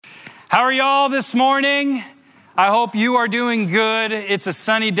How are y'all this morning? I hope you are doing good. It's a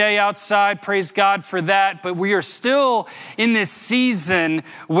sunny day outside. Praise God for that. But we are still in this season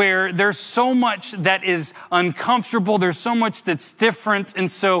where there's so much that is uncomfortable. There's so much that's different. And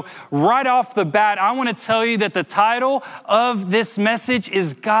so right off the bat, I want to tell you that the title of this message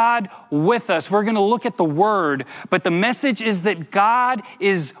is God with us. We're going to look at the word, but the message is that God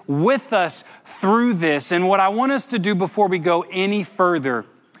is with us through this. And what I want us to do before we go any further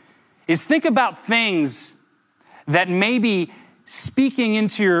is think about things that may be speaking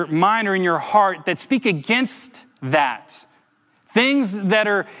into your mind or in your heart that speak against that. Things that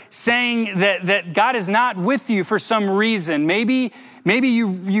are saying that God is not with you for some reason. Maybe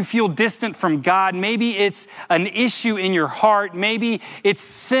you feel distant from God. Maybe it's an issue in your heart. Maybe it's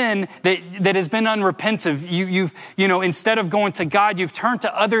sin that has been unrepentant. You've instead of going to God, you've turned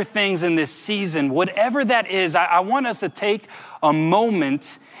to other things in this season. Whatever that is, I want us to take a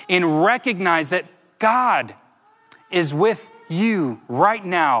moment and recognize that God is with you right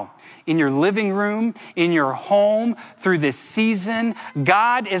now in your living room, in your home, through this season.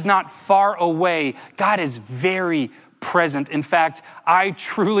 God is not far away. God is very present. In fact, I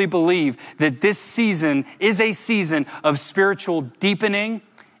truly believe that this season is a season of spiritual deepening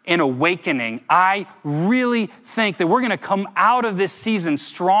and awakening. I really think that we're going to come out of this season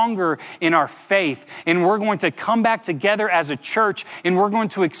stronger in our faith, and we're going to come back together as a church, and we're going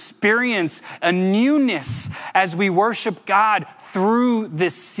to experience a newness as we worship God through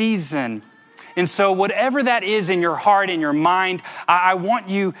this season. And so whatever that is in your heart, in your mind, I want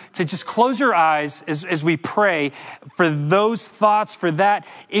you to just close your eyes as we pray for those thoughts, for that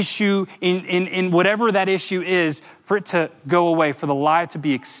issue, in whatever that issue is, for it to go away, for the lie to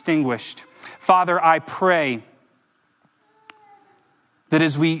be extinguished. Father, I pray that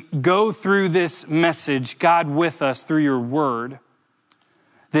as we go through this message, God with us through your word,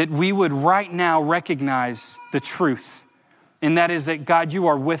 that we would right now recognize the truth. And that is that, God, you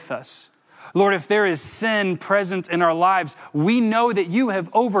are with us. Lord, if there is sin present in our lives, we know that you have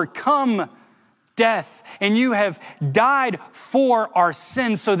overcome death and you have died for our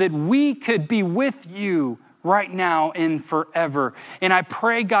sins so that we could be with you right now and forever. And I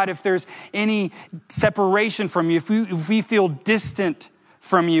pray, God, if there's any separation from you, if we feel distant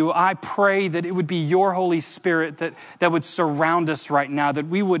from you, I pray that it would be your Holy Spirit that would surround us right now, that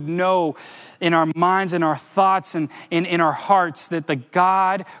we would know in our minds and our thoughts and in our hearts that the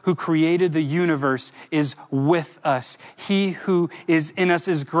God who created the universe is with us. He who is in us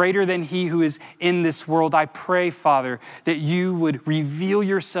is greater than he who is in this world. I pray, Father, that you would reveal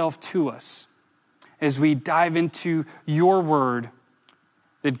yourself to us as we dive into your word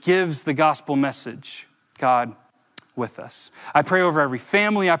that gives the gospel message, God, with us. I pray over every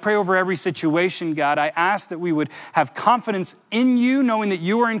family. I pray over every situation, God. I ask that we would have confidence in you, knowing that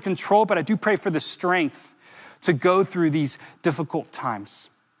you are in control, but I do pray for the strength to go through these difficult times.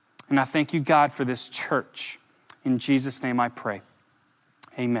 And I thank you, God, for this church. In Jesus' name I pray.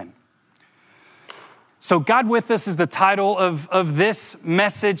 Amen. So God with us is the title of this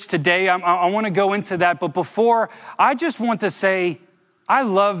message today. I want to go into that, but before, I just want to say, I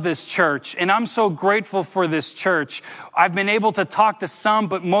love this church, and I'm so grateful for this church. I've been able to talk to some,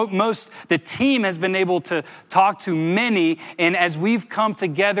 but the team has been able to talk to many. And as we've come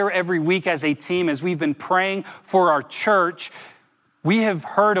together every week as a team, as we've been praying for our church, we have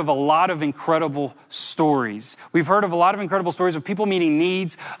heard of a lot of incredible stories. We've heard of a lot of incredible stories of people meeting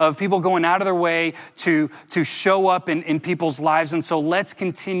needs, of people going out of their way to show up in people's lives. And so let's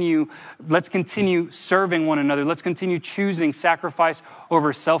continue serving one another. Let's continue choosing sacrifice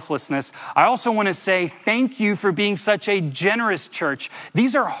over selflessness. I also want to say thank you for being such a generous church.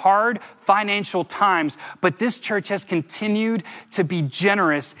 These are hard financial times, but this church has continued to be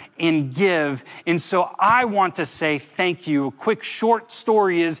generous and give. And so I want to say thank you. A quick short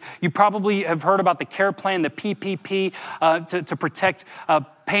story is you probably have heard about the care plan, the PPP, to protect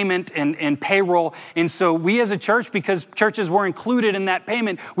payment and payroll. And so we as a church, because churches were included in that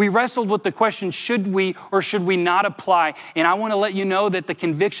payment, we wrestled with the question, should we or should we not apply? And I want to let you know that the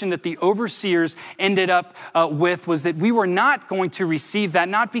conviction that the overseers ended up with was that we were not going to receive that,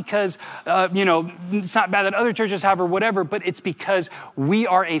 not because, it's not bad that other churches have or whatever, but it's because we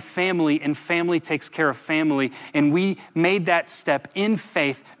are a family and family takes care of family. And we made that step in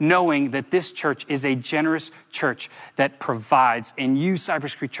faith, knowing that this church is a generous Church that provides, and you,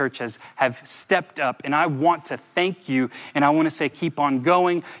 Cypress Creek Church, have stepped up, and I want to thank you, and I want to say keep on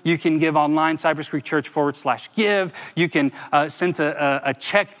going. You can give online, cypresscreekchurch.com/give. You can send a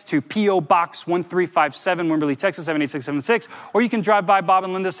check to P.O. Box 1357, Wimberley, Texas, 78676, or you can drive by Bob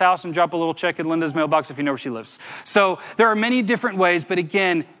and Linda's house and drop a little check in Linda's mailbox if you know where she lives. So there are many different ways, but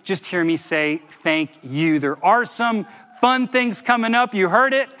again, just hear me say thank you. There are some fun things coming up. You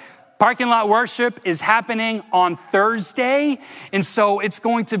heard it. Parking lot worship is happening on Thursday. And so it's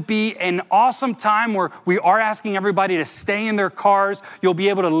going to be an awesome time where we are asking everybody to stay in their cars. You'll be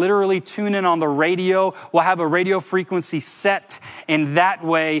able to literally tune in on the radio. We'll have a radio frequency set. And that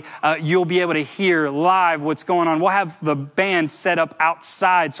way you'll be able to hear live what's going on. We'll have the band set up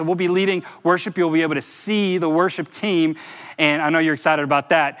outside. So we'll be leading worship. You'll be able to see the worship team. And I know you're excited about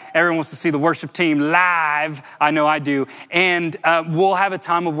that. Everyone wants to see the worship team live. I know I do. And we'll have a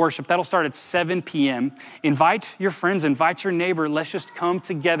time of worship. That'll start at 7 p.m. Invite your friends, invite your neighbor. Let's just come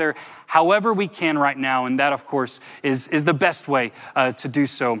together however we can right now. And that, of course, is the best way to do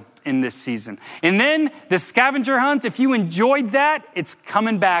so in this season. And then the scavenger hunt, if you enjoyed that, it's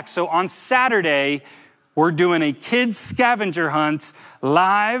coming back. So on Saturday, we're doing a kids scavenger hunt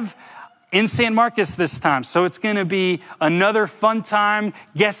live in San Marcos this time. So it's going to be another fun time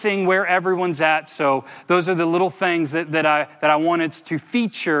guessing where everyone's at. So those are the little things that I wanted to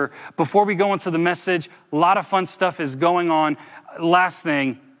feature before we go into the message. A lot of fun stuff is going on. Last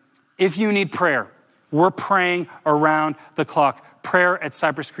thing, if you need prayer, we're praying around the clock. Prayer at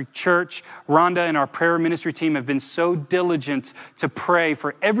Cypress Creek Church. Rhonda and our prayer ministry team have been so diligent to pray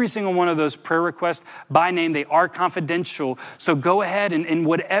for every single one of those prayer requests by name. They are confidential. So go ahead and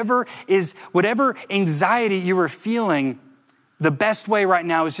whatever anxiety you are feeling, the best way right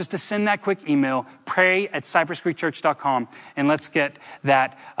now is just to send that quick email, pray@cypresscreekchurch.com, and let's get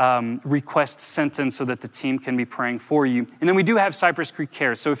that request sent in so that the team can be praying for you. And then we do have Cypress Creek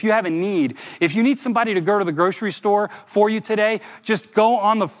Cares. So if you have a need, if you need somebody to go to the grocery store for you today, just go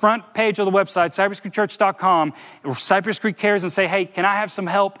on the front page of the website, cypresscreekchurch.com, or Cypress Creek Cares, and say, hey, can I have some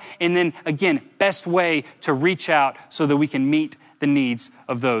help? And then again, best way to reach out so that we can meet the needs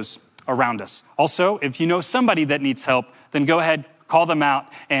of those around us. Also, if you know somebody that needs help, then go ahead, call them out,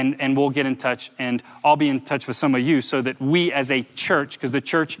 and we'll get in touch, and I'll be in touch with some of you so that we as a church, because the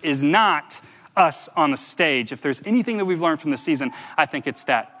church is not us on the stage. If there's anything that we've learned from this season, I think it's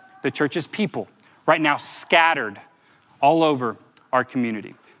that. The church is people right now scattered all over our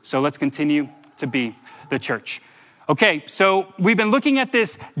community. So let's continue to be the church. Okay, so we've been looking at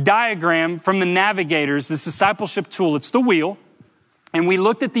this diagram from the Navigators, this discipleship tool. It's the wheel. And we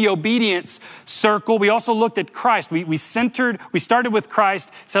looked at the obedience circle. We also looked at Christ. We started with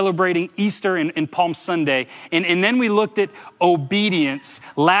Christ celebrating Easter and Palm Sunday. And then we looked at obedience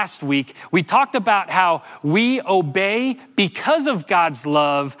last week. We talked about how we obey because of God's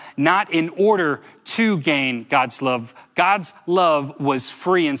love, not in order to gain God's love. God's love was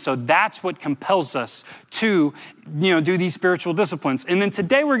free. And so that's what compels us to, do these spiritual disciplines. And then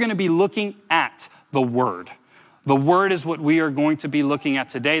today we're going to be looking at the Word. The Word is what we are going to be looking at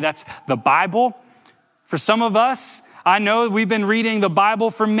today. That's the Bible. For some of us, I know we've been reading the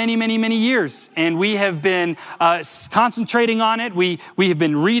Bible for many, many, many years, and we have been concentrating on it. We have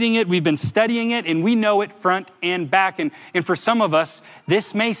been reading it. We've been studying it, and we know it front and back. And for some of us,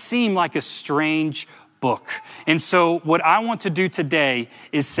 this may seem like a strange book. And so what I want to do today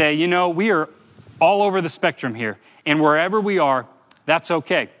is say, we are all over the spectrum here, and wherever we are, that's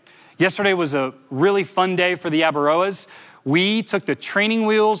okay. Yesterday was a really fun day for the Abaroas. We took the training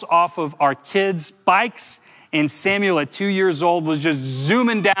wheels off of our kids' bikes, and Samuel at 2 years old was just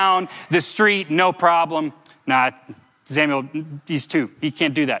zooming down the street, no problem. Nah, Samuel, he's 2. He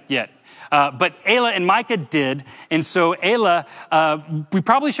can't do that yet. But Ayla and Micah did. And so Ayla, we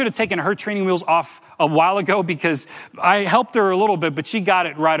probably should have taken her training wheels off a while ago because I helped her a little bit, but she got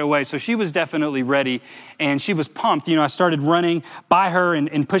it right away. So she was definitely ready and she was pumped. I started running by her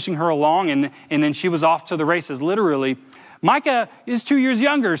and pushing her along and then she was off to the races, literally. Micah is 2 years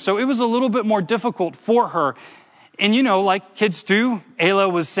younger, so it was a little bit more difficult for her. And, like kids do,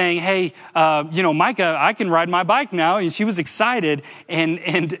 Ayla was saying, hey, Micah, I can ride my bike now. And she was excited.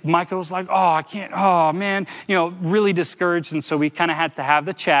 And Micah was like, oh, I can't. Oh, man, really discouraged. And so we kind of had to have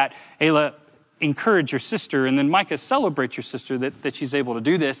the chat. Ayla, encourage your sister. And then Micah, celebrate your sister that she's able to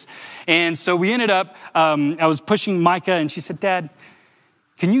do this. And so we ended up, I was pushing Micah and she said, Dad,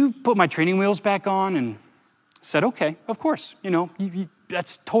 can you put my training wheels back on? And I said, okay, of course.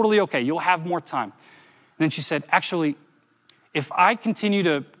 That's totally okay. You'll have more time. And then she said, actually, if I continue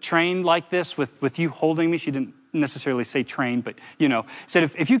to train like this with you holding me, she didn't necessarily say train, but said,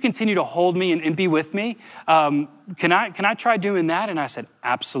 if you continue to hold me and be with me, can I try doing that? And I said,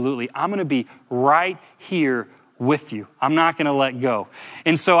 absolutely. I'm going to be right here with you. I'm not going to let go.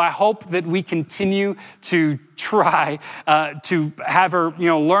 And so I hope that we continue to try to have her,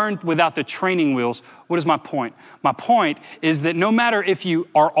 learn without the training wheels. What is my point? My point is that no matter if you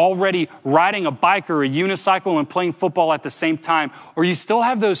are already riding a bike or a unicycle and playing football at the same time, or you still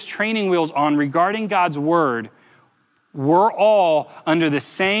have those training wheels on regarding God's word, we're all under the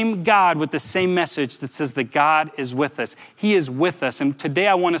same God with the same message that says that God is with us. He is with us. And today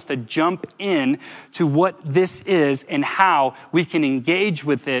I want us to jump in to what this is and how we can engage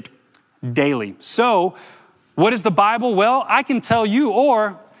with it daily. So, what is the Bible? Well, I can tell you,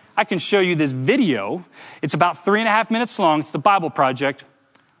 or I can show you this video. It's about 3.5 minutes long. It's the Bible Project.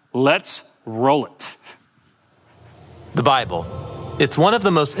 Let's roll it. The Bible. It's one of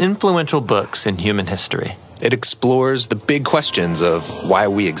the most influential books in human history. It explores the big questions of why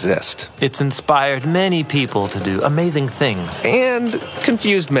we exist. It's inspired many people to do amazing things. And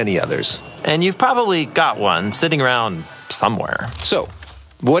confused many others. And you've probably got one sitting around somewhere. So,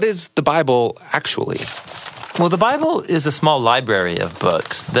 what is the Bible actually? Well, the Bible is a small library of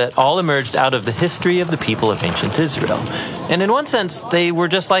books that all emerged out of the history of the people of ancient Israel. And in one sense, they were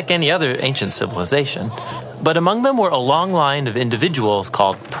just like any other ancient civilization. But among them were a long line of individuals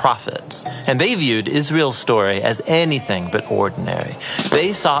called prophets. And they viewed Israel's story as anything but ordinary.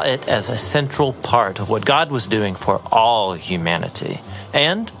 They saw it as a central part of what God was doing for all humanity.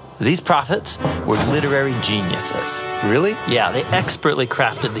 And these prophets were literary geniuses. Really? Yeah, they expertly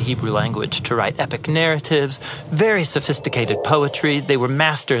crafted the Hebrew language to write epic narratives, very sophisticated poetry. They were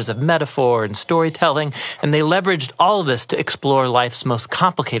masters of metaphor and storytelling, and they leveraged all of this to explore life's most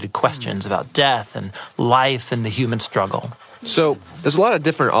complicated questions about death and life and the human struggle. So, there's a lot of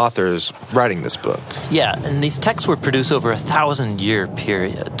different authors writing this book. Yeah, and these texts were produced over a 1,000-year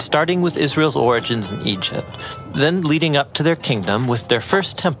period, starting with Israel's origins in Egypt, then leading up to their kingdom with their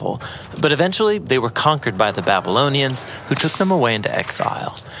first temple. But eventually, they were conquered by the Babylonians, who took them away into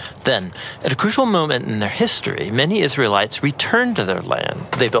exile. Then, at a crucial moment in their history, many Israelites returned to their land.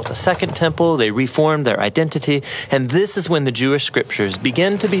 They built a second temple, they reformed their identity, and this is when the Jewish scriptures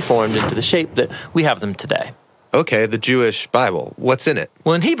began to be formed into the shape that we have them today. Okay, the Jewish Bible. What's in it?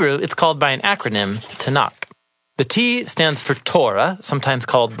 Well, in Hebrew, it's called by an acronym, Tanakh. The T stands for Torah, sometimes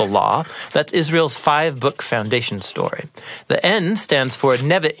called the Law. That's Israel's 5-book foundation story. The N stands for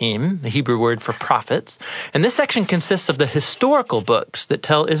Nevi'im, the Hebrew word for prophets. And this section consists of the historical books that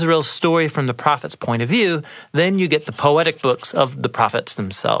tell Israel's story from the prophet's point of view. Then you get the poetic books of the prophets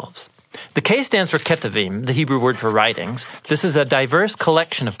themselves. The K stands for Ketuvim, the Hebrew word for writings. This is a diverse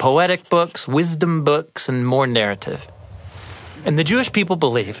collection of poetic books, wisdom books, and more narrative. And the Jewish people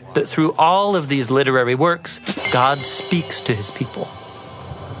believe that through all of these literary works, God speaks to his people.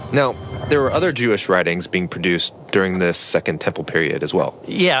 Now, there were other Jewish writings being produced during this Second Temple period as well.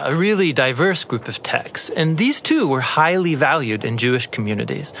 Yeah, a really diverse group of texts. And these too were highly valued in Jewish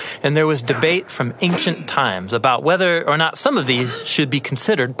communities. And there was debate from ancient times about whether or not some of these should be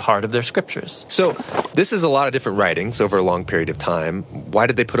considered part of their scriptures. So, this is a lot of different writings over a long period of time. Why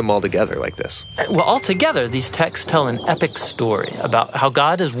did they put them all together like this? Well, altogether, these texts tell an epic story about how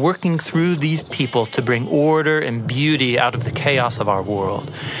God is working through these people to bring order and beauty out of the chaos of our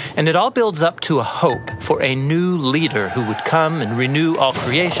world. And it all builds up to a hope for a new leader who would come and renew all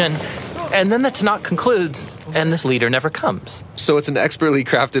creation. And then the Tanakh concludes, and this leader never comes. So it's an expertly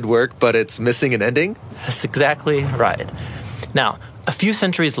crafted work, but it's missing an ending? That's exactly right. Now, a few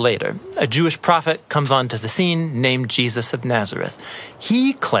centuries later, a Jewish prophet comes onto the scene named Jesus of Nazareth.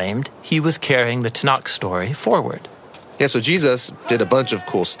 He claimed he was carrying the Tanakh story forward. Yeah, so Jesus did a bunch of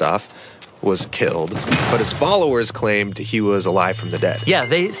cool stuff, was killed, but his followers claimed he was alive from the dead. Yeah,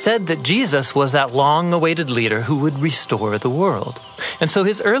 they said that Jesus was that long-awaited leader who would restore the world. And so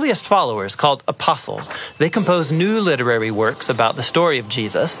his earliest followers, called apostles, they composed new literary works about the story of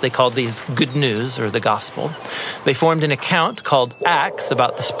Jesus. They called these Good News, or the Gospel. They formed an account called Acts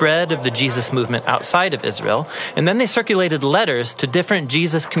about the spread of the Jesus movement outside of Israel. And then they circulated letters to different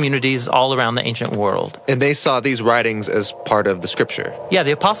Jesus communities all around the ancient world. And they saw these writings as part of the scripture. Yeah,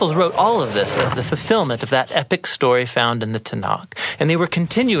 the apostles wrote all of this as the fulfillment of that epic story found in the Tanakh. And they were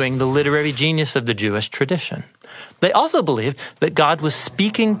continuing the literary genius of the Jewish tradition. They also believed that God was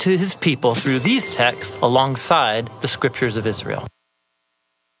speaking to his people through these texts alongside the scriptures of Israel.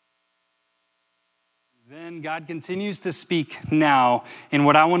 Then God continues to speak now. And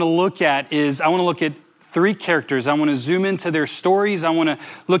what I want to look at is, I want to look at three characters. I want to zoom into their stories. I want to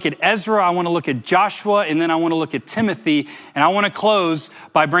look at Ezra. I want to look at Joshua. And then I want to look at Timothy. And I want to close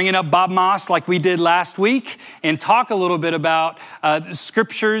by bringing up Bob Maas like we did last week and talk a little bit about the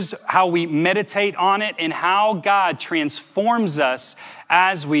scriptures, how we meditate on it, and how God transforms us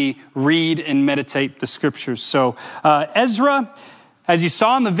as we read and meditate the scriptures. So Ezra, as you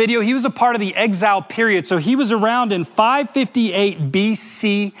saw in the video, he was a part of the exile period. So he was around in 558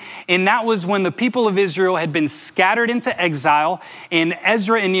 BC, and that was when the people of Israel had been scattered into exile, and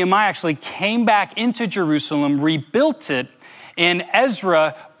Ezra and Nehemiah actually came back into Jerusalem, rebuilt it, and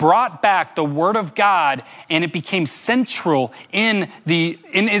Ezra brought back the word of God, and it became central in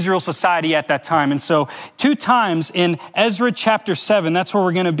Israel's society at that time. And so 2 times in Ezra chapter 7, that's where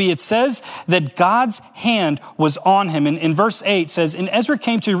we're going to be, it says that God's hand was on him. And in verse 8 says, "And Ezra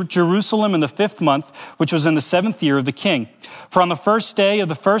came to Jerusalem in the 5th month, which was in the 7th year of the king. For on the 1st day of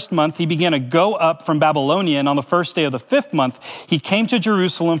the 1st month, he began to go up from Babylonia. And on the 1st day of the 5th month, he came to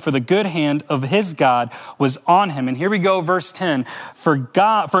Jerusalem, for the good hand of his God was on him." And here we go, verse 10.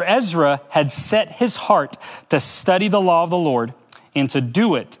 For Ezra had set his heart to study the law of the Lord and to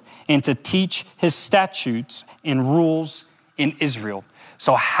do it and to teach his statutes and rules in Israel.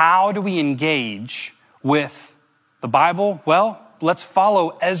 So how do we engage with the Bible? Well, let's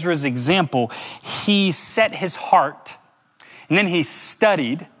follow Ezra's example. He set his heart, and then he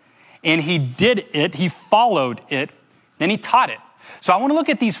studied, and he did it, he followed it, then he taught it. So I want to look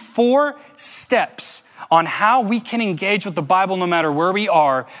at these 4 steps on how we can engage with the Bible no matter where we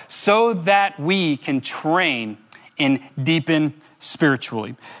are so that we can train and deepen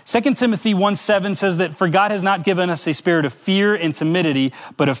spiritually. 2 Timothy 1:7 says that, "For God has not given us a spirit of fear and timidity,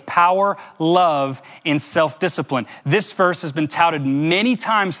 but of power, love, and self-discipline." This verse has been touted many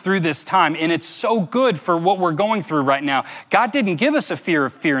times through this time, and it's so good for what we're going through right now. God didn't give us a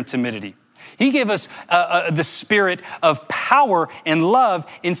fear and timidity. He gave us the spirit of power and love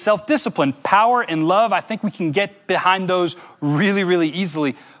and self-discipline. Power and love, I think we can get behind those really, really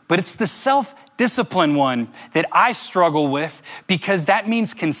easily. But it's the self-discipline one that I struggle with, because that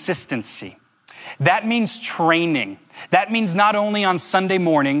means consistency. That means training. That means not only on Sunday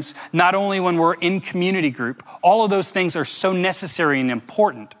mornings, not only when we're in community group. All of those things are so necessary and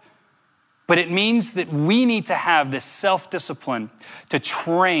important. But it means that we need to have this self-discipline to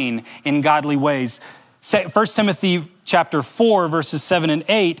train in godly ways. 1 Timothy chapter 4, verses 7 and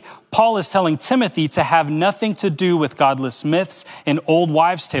 8, Paul is telling Timothy to have nothing to do with godless myths and old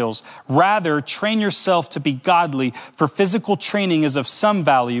wives' tales. Rather, train yourself to be godly, for physical training is of some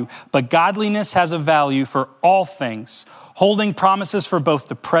value, but godliness has a value for all things, holding promises for both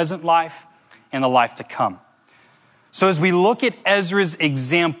the present life and the life to come. So as we look at Ezra's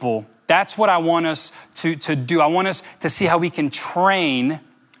example, that's what I want us to do. I want us to see how we can train,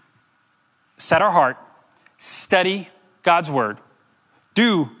 set our heart, study God's word,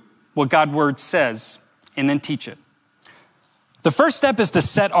 do what God's word says, and then teach it. The first step is to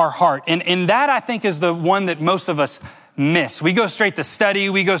set our heart. And that, I think, is the one that most of us miss. We go straight to study.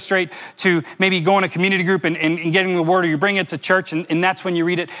 We go straight to maybe going to community group and getting the word, or you bring it to church and that's when you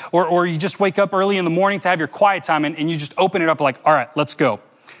read it. Or you just wake up early in the morning to have your quiet time and you just open it up like, all right, let's go.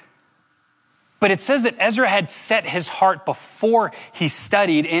 But it says that Ezra had set his heart before he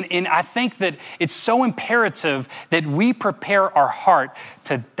studied. And I think that it's so imperative that we prepare our heart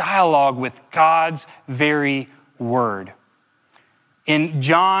to dialogue with God's very word. In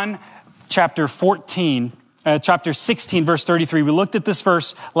John chapter 16, verse 33, we looked at this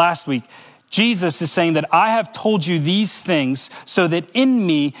verse last week. Jesus is saying that I have told you these things so that in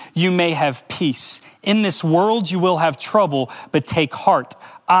me you may have peace. In this world you will have trouble, but take heart.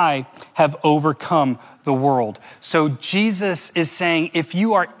 I have overcome the world. So Jesus is saying, if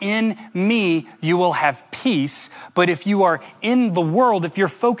you are in me, you will have peace. But if you are in the world, if you're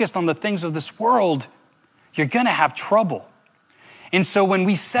focused on the things of this world, you're going to have trouble. And so when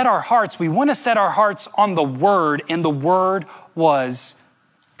we set our hearts, we want to set our hearts on the word, and the word was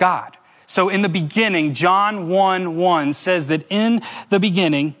God. So in the beginning, John 1:1 says that in the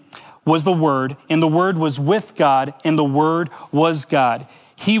beginning was the Word, and the Word was with God, and the Word was God.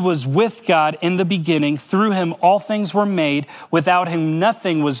 He was with God in the beginning. Through him all things were made. Without him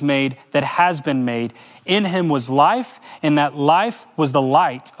nothing was made that has been made. In him was life, and that life was the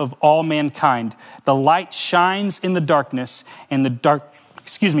light of all mankind. The light shines in the darkness, and the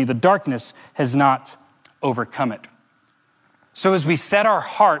darkness has not overcome it. So as we set our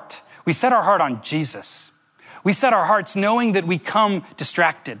heart on Jesus. We set our hearts knowing that we come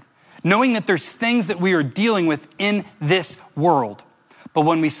distracted, knowing that there's things that we are dealing with in this world. But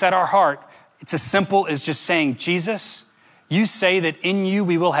when we set our heart, it's as simple as just saying, Jesus, you say that in you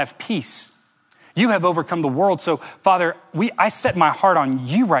we will have peace. You have overcome the world. So, Father, I set my heart on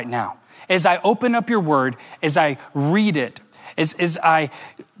you right now. As I open up your word, as I read it, as I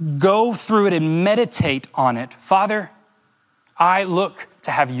go through it and meditate on it, Father, I look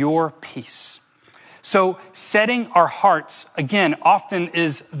to have your peace. So setting our hearts, again, often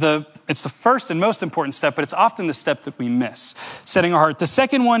it's the first and most important step, but it's often the step that we miss, setting our heart. The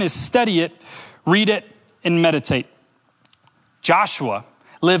second one is study it, read it, and meditate. Joshua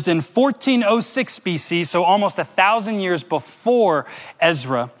lived in 1406 BC, so almost 1,000 years before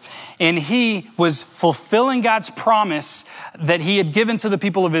Ezra. And he was fulfilling God's promise that he had given to the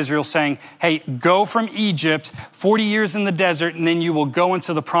people of Israel, saying, hey, go from Egypt, 40 years in the desert, and then you will go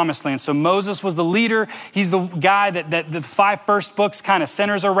into the promised land. So Moses was the leader. He's the guy that the 5 first books kind of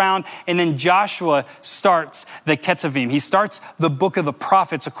centers around. And then Joshua starts the Ketuvim. He starts the book of the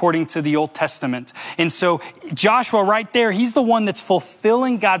prophets according to the Old Testament. And so Joshua right there, he's the one that's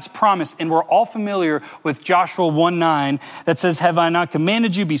fulfilling God's promise. And we're all familiar with Joshua 1:9 that says, have I not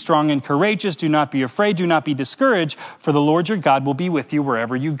commanded you, be strong and courageous, do not be afraid, do not be discouraged, for the Lord your God will be with you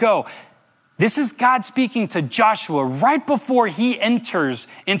wherever you go. This is God speaking to Joshua right before he enters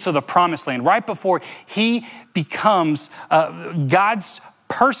into the promised land, right before he becomes God's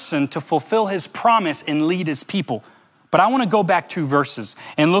person to fulfill his promise and lead his people. But I want to go back 2 verses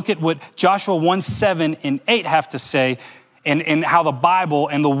and look at what Joshua 1:7 and 8 have to say and how the Bible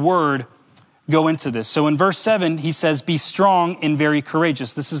and the word go into this. So in verse 7, he says, be strong and very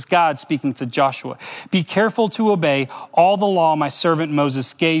courageous. This is God speaking to Joshua. Be careful to obey all the law my servant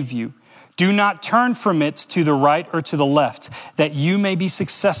Moses gave you. Do not turn from it to the right or to the left, that you may be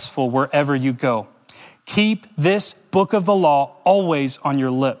successful wherever you go. Keep this book of the law always on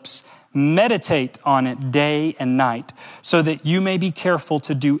your lips. Meditate on it day and night, so that you may be careful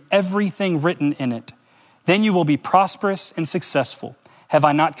to do everything written in it. Then you will be prosperous and successful. Have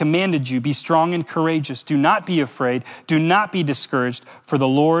I not commanded you? Be strong and courageous. Do not be afraid. Do not be discouraged, for the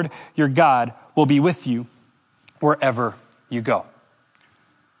Lord your God will be with you wherever you go.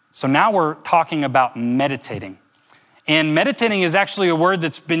 So now we're talking about meditating. And meditating is actually a word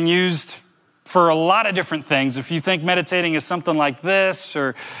that's been used for a lot of different things. If you think meditating is something like this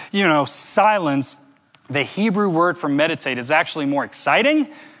or, silence, the Hebrew word for meditate is actually more exciting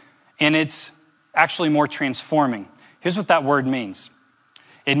and it's actually more transforming. Here's what that word means.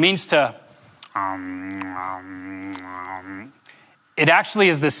 It means to, it actually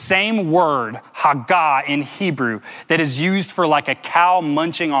is the same word, hagah in Hebrew, that is used for like a cow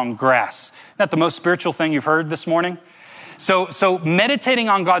munching on grass. Isn't that the most spiritual thing you've heard this morning? So meditating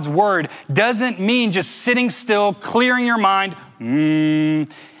on God's word doesn't mean just sitting still, clearing your mind.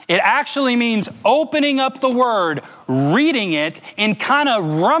 It actually means opening up the word, reading it, and kind of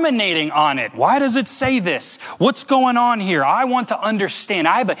ruminating on it. Why does it say this? What's going on here? I want to understand.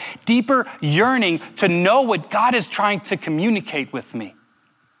 I have a deeper yearning to know what God is trying to communicate with me.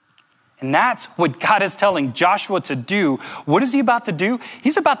 And that's what God is telling Joshua to do. What is he about to do?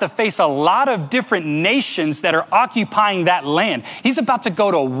 He's about to face a lot of different nations that are occupying that land. He's about to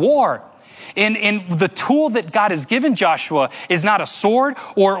go to war. And the tool that God has given Joshua is not a sword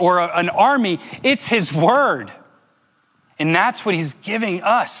or an army. It's his word. And that's what he's giving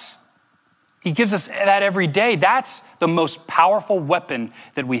us. He gives us that every day. That's the most powerful weapon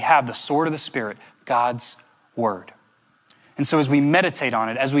that we have, the sword of the Spirit, God's word. And so as we meditate on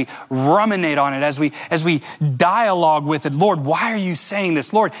it, as we ruminate on it, as we dialogue with it, Lord, why are you saying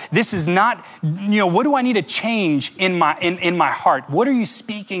this? Lord, this is not, what do I need to change in my heart? What are you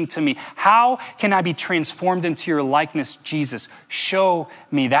speaking to me? How can I be transformed into your likeness, Jesus? Show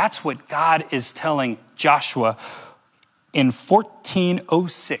me. That's what God is telling Joshua in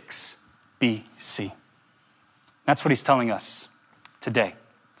 1406 BC. That's what he's telling us today.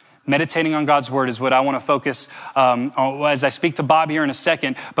 Meditating on God's word is what I want to focus on as I speak to Bob here in a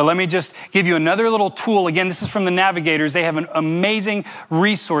second. But let me just give you another little tool. Again, this is from the Navigators. They have an amazing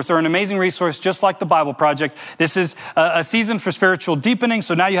resource just like the Bible Project. This is a season for spiritual deepening.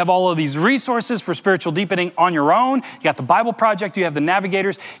 So now you have all of these resources for spiritual deepening on your own. You got the Bible Project. You have the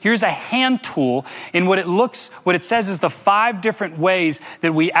Navigators. Here's a hand tool. And what it says is the 5 different ways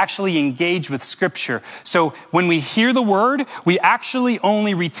that we actually engage with Scripture. So when we hear the word, we actually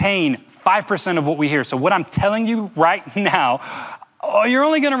only retain 5% of what we hear. So what I'm telling you right now, you're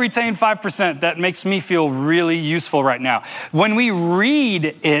only going to retain 5%. That makes me feel really useful right now. When we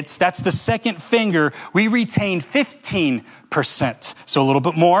read it, that's the second finger, we retain 15%. So a little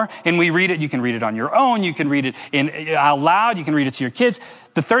bit more. And we read it. You can read it on your own. You can read it out loud. You can read it to your kids.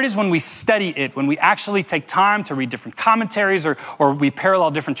 The third is when we study it, when we actually take time to read different commentaries or we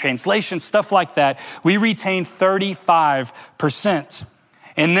parallel different translations, stuff like that, we retain 35%.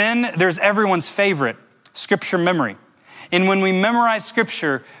 And then there's everyone's favorite, scripture memory. And when we memorize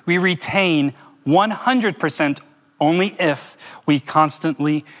scripture, we retain 100% only if we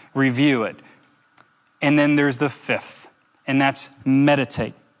constantly review it. And then there's the fifth, and that's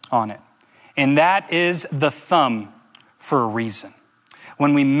meditate on it. And that is the thumb for a reason.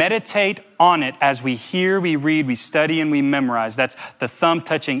 When we meditate on it as we hear, we read, we study, and we memorize, that's the thumb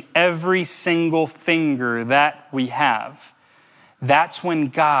touching every single finger that we have. That's when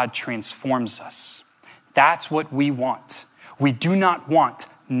God transforms us. That's what we want. We do not want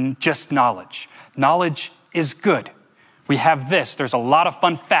just knowledge. Knowledge is good. We have this. There's a lot of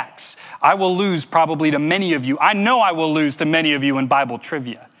fun facts. I will lose probably to many of you. I know I will lose to many of you in Bible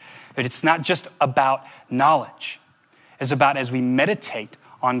trivia. But it's not just about knowledge. It's about as we meditate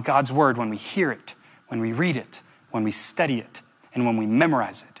on God's word, when we hear it, when we read it, when we study it, and when we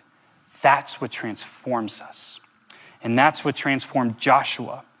memorize it. That's what transforms us. And that's what transformed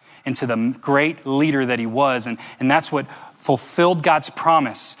Joshua into the great leader that he was. And that's what fulfilled God's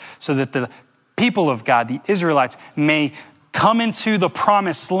promise so that the people of God, the Israelites, may come into the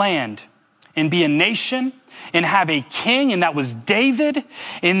promised land and be a nation and have a king, and that was David.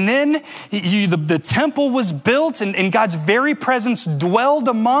 And then the temple was built, and God's very presence dwelled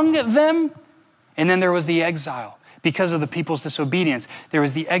among them. And then there was the exile. Because of the people's disobedience, there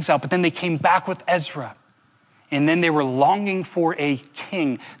was the exile. But then they came back with Ezra. And then they were longing for a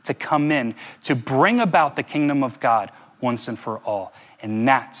king to come in, to bring about the kingdom of God once and for all. And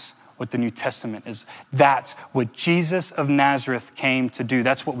that's what the New Testament is. That's what Jesus of Nazareth came to do.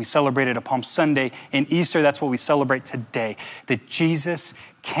 That's what we celebrated on Palm Sunday and Easter. That's what we celebrate today. That Jesus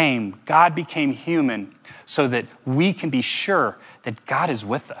came, God became human so that we can be sure that God is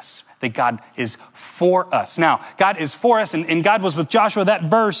with us, that God is for us. Now, God is for us, and God was with Joshua. That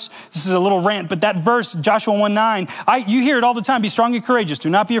verse, this is a little rant, but that verse, Joshua 1:9, you hear it all the time. Be strong and courageous. Do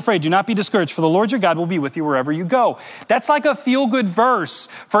not be afraid. Do not be discouraged, for the Lord your God will be with you wherever you go. That's like a feel-good verse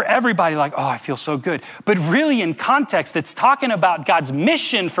for everybody, like, oh, I feel so good. But really, in context, it's talking about God's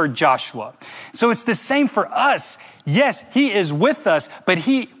mission for Joshua. So it's the same for us. Yes, he is with us, but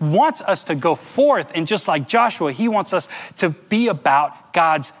he wants us to go forth. And just like Joshua, he wants us to be about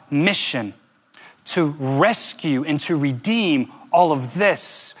God's mission, to rescue and to redeem all of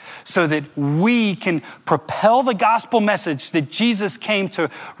this so that we can propel the gospel message that Jesus came to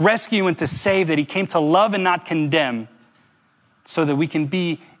rescue and to save, that he came to love and not condemn, so that we can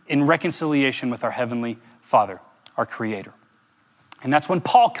be in reconciliation with our heavenly Father, our Creator. And that's when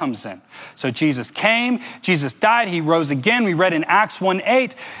Paul comes in. So Jesus came, Jesus died, he rose again. We read in Acts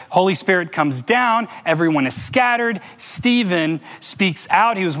 1:8, Holy Spirit comes down, everyone is scattered. Stephen speaks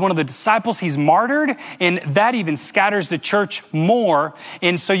out. He was one of the disciples. He's martyred, and that even scatters the church more.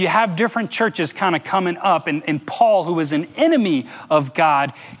 And so you have different churches kind of coming up. And Paul, who was an enemy of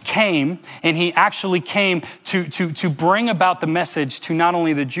God, came, and he actually came to bring about the message to not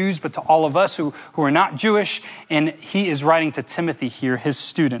only the Jews, but to all of us who are not Jewish. And he is writing to Timothy here, his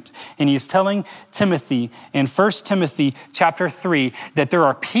student. And he is telling Timothy in 1 Timothy chapter 3 that there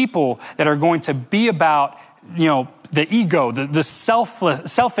are people that are going to be about, the ego, the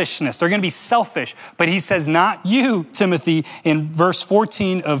selfishness. They're going to be selfish. But he says, not you, Timothy, in verse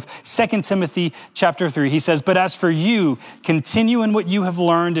 14 of 2 Timothy chapter 3. He says, but as for you, continue in what you have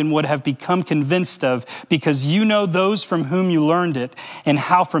learned and what have become convinced of, because you know those from whom you learned it, and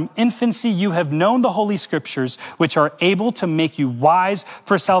how from infancy you have known the Holy Scriptures, which are able to make you wise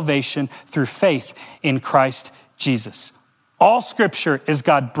for salvation through faith in Christ Jesus. All Scripture is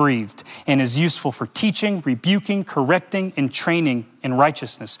God-breathed and is useful for teaching, rebuking, correcting, and training in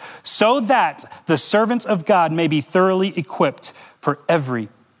righteousness, so that the servants of God may be thoroughly equipped for every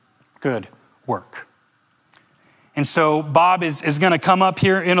good work. And so Bob is going to come up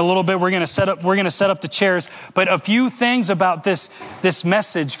here in a little bit. We're going to set up the chairs. But a few things about this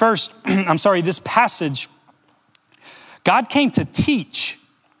message. First, this passage. God came to teach.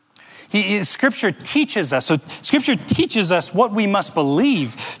 Scripture teaches us. So Scripture teaches us what we must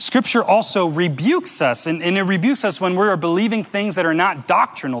believe. Scripture also rebukes us. And it rebukes us when we're believing things that are not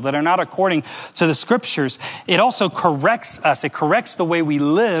doctrinal, that are not according to the Scriptures. It also corrects us. It corrects the way we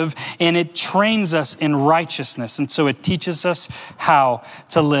live, and it trains us in righteousness. And so it teaches us how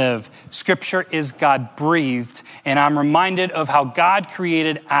to live. Scripture is God-breathed. And I'm reminded of how God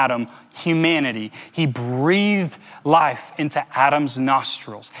created Adam, humanity. He breathed life into Adam's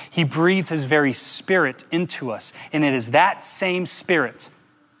nostrils. He breathed his very spirit into us. And it is that same spirit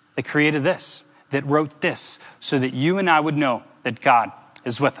that created this, that wrote this, so that you and I would know that God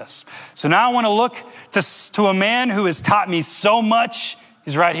is with us. So now I want to look to a man who has taught me so much.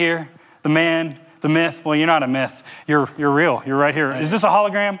 He's right here, the man, the myth. Well, you're not a myth. You're real. You're right here. Is this a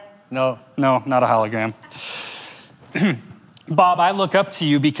hologram? No. No, not a hologram. Bob, I look up to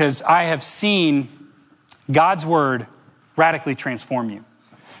you because I have seen God's word radically transform you.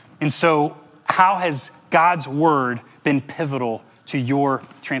 And so how has God's word been pivotal to your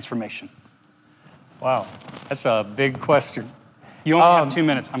transformation? Wow, that's a big question. You only have 2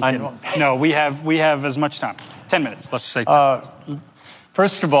 minutes. I'm kidding. No, we have as much time. 10 minutes, let's say.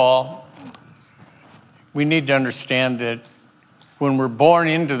 First of all, we need to understand that when we're born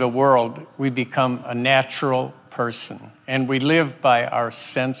into the world, we become a natural person. And we live by our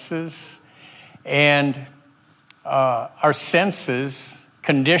senses. And our senses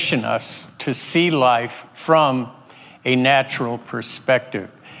condition us to see life from a natural perspective.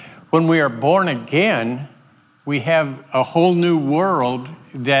 When we are born again, we have a whole new world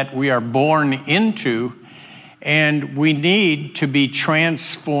that we are born into, and we need to be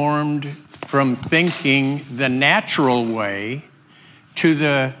transformed from thinking the natural way to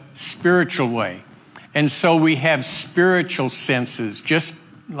the spiritual way. And so we have spiritual senses, just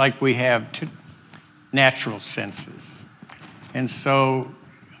like we have natural senses. And so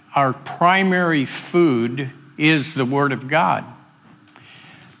our primary food is the Word of God.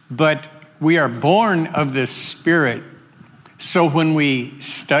 But we are born of the Spirit. So when we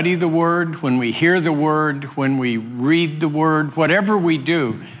study the Word, when we hear the Word, when we read the Word, whatever we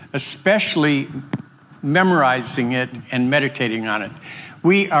do, especially memorizing it and meditating on it,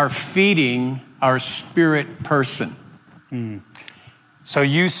 we are feeding our spirit person. So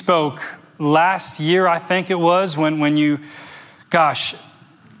you spoke last year, I think it was, when you,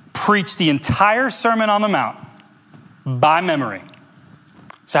 preached the entire Sermon on the Mount by memory.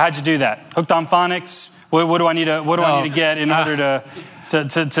 So how'd you do that? Hooked on phonics? What do I need to get in order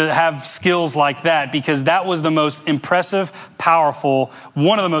to have skills like that? Because that was the most impressive,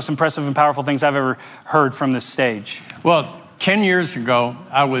 one of the most impressive and powerful things I've ever heard from this stage. Well, 10 years ago,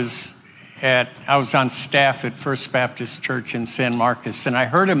 I was on staff at First Baptist Church in San Marcos, and I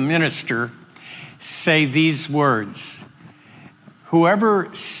heard a minister say these words: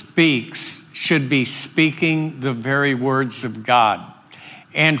 whoever speaks should be speaking the very words of God.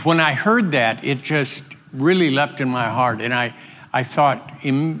 And when I heard that, it just really leapt in my heart. And I thought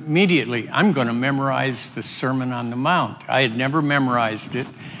immediately, I'm going to memorize the Sermon on the Mount. I had never memorized it.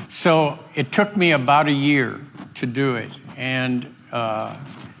 So it took me about a year to do it. And I've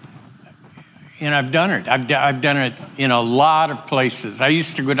done it. I've done it in a lot of places. I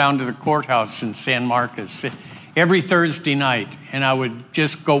used to go down to the courthouse in San Marcos every Thursday night, and I would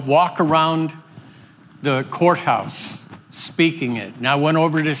just go walk around the courthouse speaking it. And I went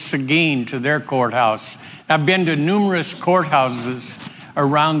over to Seguin, to their courthouse. I've been to numerous courthouses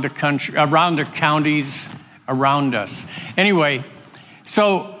around the country, around the counties around us. Anyway,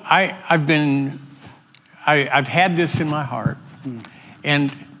 so I've had this in my heart.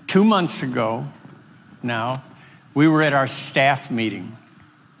 And 2 months ago now, we were at our staff meeting.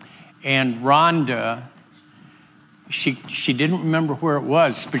 And Rhonda, she didn't remember where it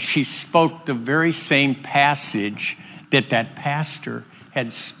was, but she spoke the very same passage that pastor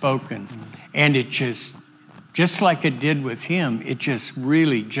had spoken. And it just like it did with him, it just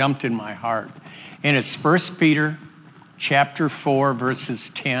really jumped in my heart. And it's 1 Peter chapter 4, verses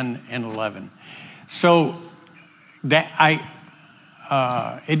 10 and 11. So that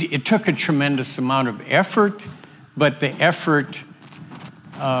it took a tremendous amount of effort, but the effort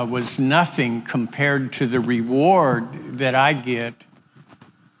was nothing compared to the reward that I get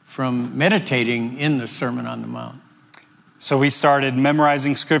from meditating in the Sermon on the Mount. So we started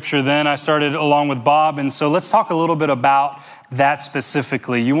memorizing scripture then. I started along with Bob. And so let's talk a little bit about that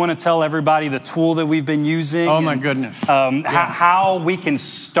specifically. You want to tell everybody the tool that we've been using? Oh, my goodness. How we can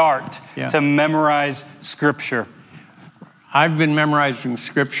start to memorize scripture. I've been memorizing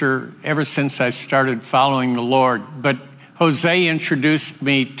scripture ever since I started following the Lord. But Jose introduced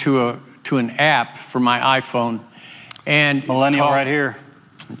me to an app for my iPhone. And millennial right here.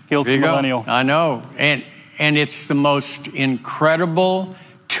 Guilty millennial. I know. And it's the most incredible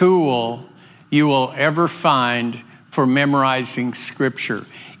tool you will ever find for memorizing scripture.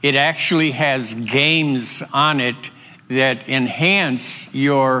 It actually has games on it that enhance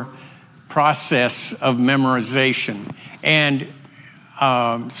your process of memorization. And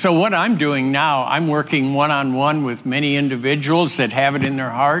so what I'm doing now, I'm working one-on-one with many individuals that have it in their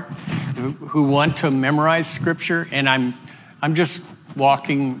heart, who want to memorize scripture, and I'm just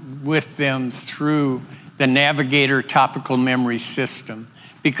walking with them through the Navigator topical memory system,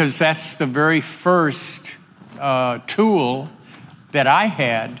 because that's the very first tool that I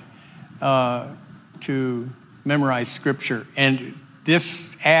had to memorize scripture. And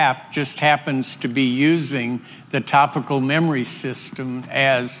this app just happens to be using the topical memory system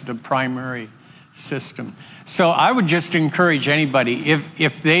as the primary system. So I would just encourage anybody,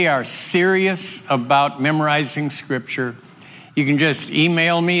 if they are serious about memorizing Scripture, you can just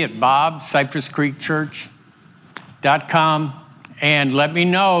email me at bob@cypresscreekchurch.com and let me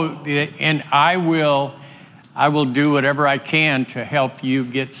know, and I will do whatever I can to help you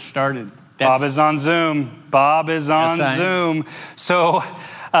get started. Bob is on Zoom. Bob is on Zoom. So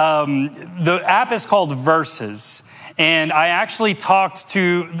the app is called Verses. And I actually talked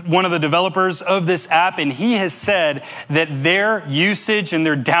to one of the developers of this app, and he has said that their usage and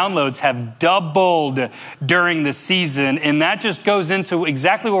their downloads have doubled during the season. And that just goes into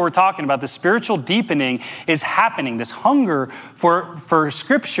exactly what we're talking about. The spiritual deepening is happening. This hunger for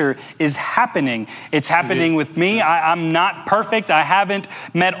Scripture is happening. It's happening with me. I'm not perfect. I haven't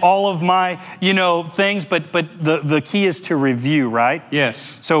met all of my, things, but the key is to review, right?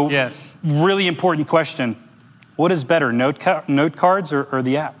 Yes. So, yes. Really important question. What is better, note cards or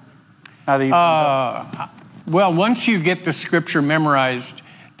the app? Well, once you get the Scripture memorized,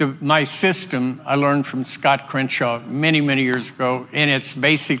 my system, I learned from Scott Crenshaw many, many years ago, and it's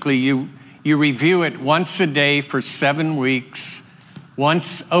basically you review it once a day for 7 weeks,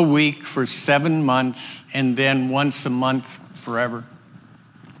 once a week for 7 months, and then once a month forever.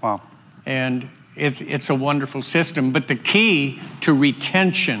 Wow. And it's a wonderful system, but the key to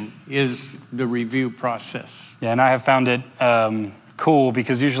retention is the review process. Yeah, and I have found it cool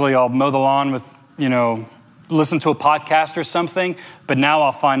because usually I'll mow the lawn with, listen to a podcast or something, but now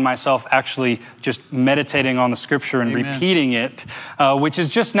I'll find myself actually just meditating on the Scripture and Amen. repeating it, which is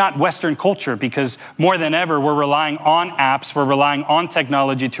just not Western culture, because more than ever, we're relying on apps, we're relying on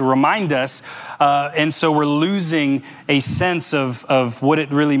technology to remind us, and so we're losing a sense of what it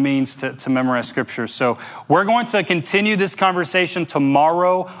really means to memorize Scripture. So we're going to continue this conversation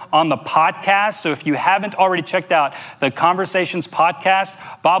tomorrow on the podcast. So if you haven't already checked out the Conversations podcast,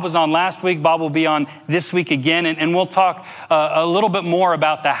 Bob was on last week, Bob will be on this week again, and we'll talk a little bit more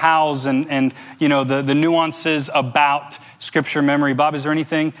about the hows and the nuances about Scripture memory. Bob, is there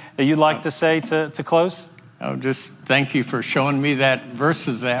anything that you'd like to say to close? Oh, just thank you for showing me that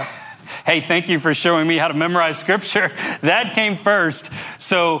Verses app. Hey, thank you for showing me how to memorize Scripture. That came first.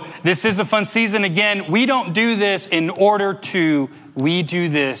 So this is a fun season. Again, we don't do this we do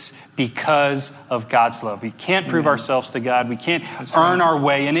this because of God's love. We can't prove ourselves to God. We can't earn our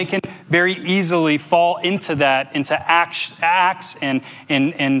way. And it can very easily fall into that, into acts and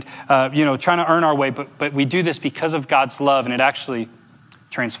trying to earn our way. But we do this because of God's love, and it actually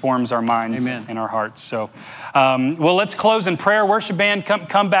transforms our minds Amen. and our hearts. So, let's close in prayer. Worship band,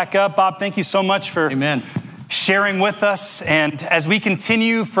 come back up. Bob, thank you so much for sharing with us. And as we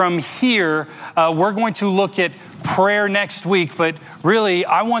continue from here, we're going to look at prayer next week. But really,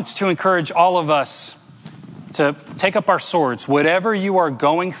 I want to encourage all of us to take up our swords. Whatever you are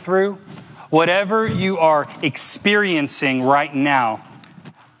going through, whatever you are experiencing right now,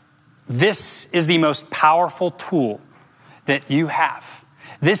 this is the most powerful tool that you have.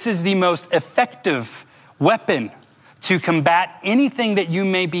 This is the most effective weapon to combat anything that you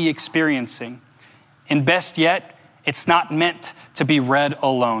may be experiencing. And best yet, it's not meant to be read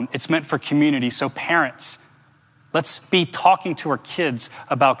alone. It's meant for community. So parents, let's be talking to our kids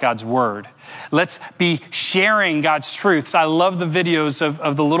about God's word. Let's be sharing God's truths. I love the videos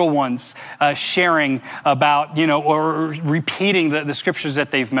of the little ones sharing about, or repeating the scriptures that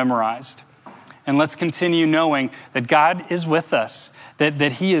they've memorized. And let's continue knowing that God is with us,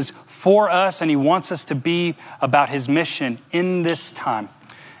 that he is for us, and he wants us to be about his mission in this time.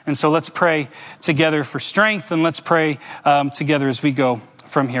 And so let's pray together for strength, and let's pray together as we go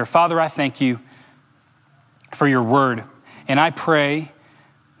from here. Father, I thank you for your word. And I pray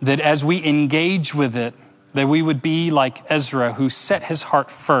that as we engage with it, that we would be like Ezra, who set his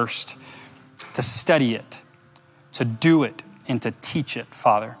heart first to study it, to do it, and to teach it,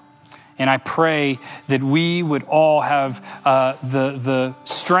 Father. And I pray that we would all have the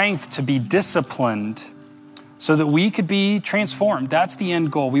strength to be disciplined so that we could be transformed. That's the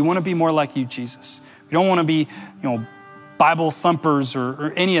end goal. We want to be more like you, Jesus. We don't want to be, Bible thumpers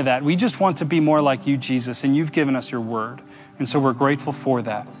or any of that. We just want to be more like you, Jesus, and you've given us your word. And so we're grateful for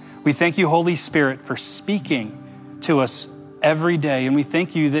that. We thank you, Holy Spirit, for speaking to us every day. And we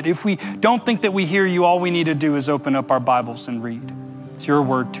thank you that if we don't think that we hear you, all we need to do is open up our Bibles and read. It's your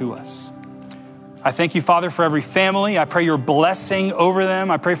word to us. I thank you, Father, for every family. I pray your blessing over them.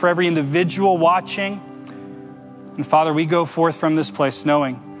 I pray for every individual watching. And Father, we go forth from this place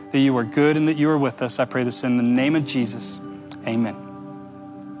knowing that you are good and that you are with us. I pray this in the name of Jesus. Amen.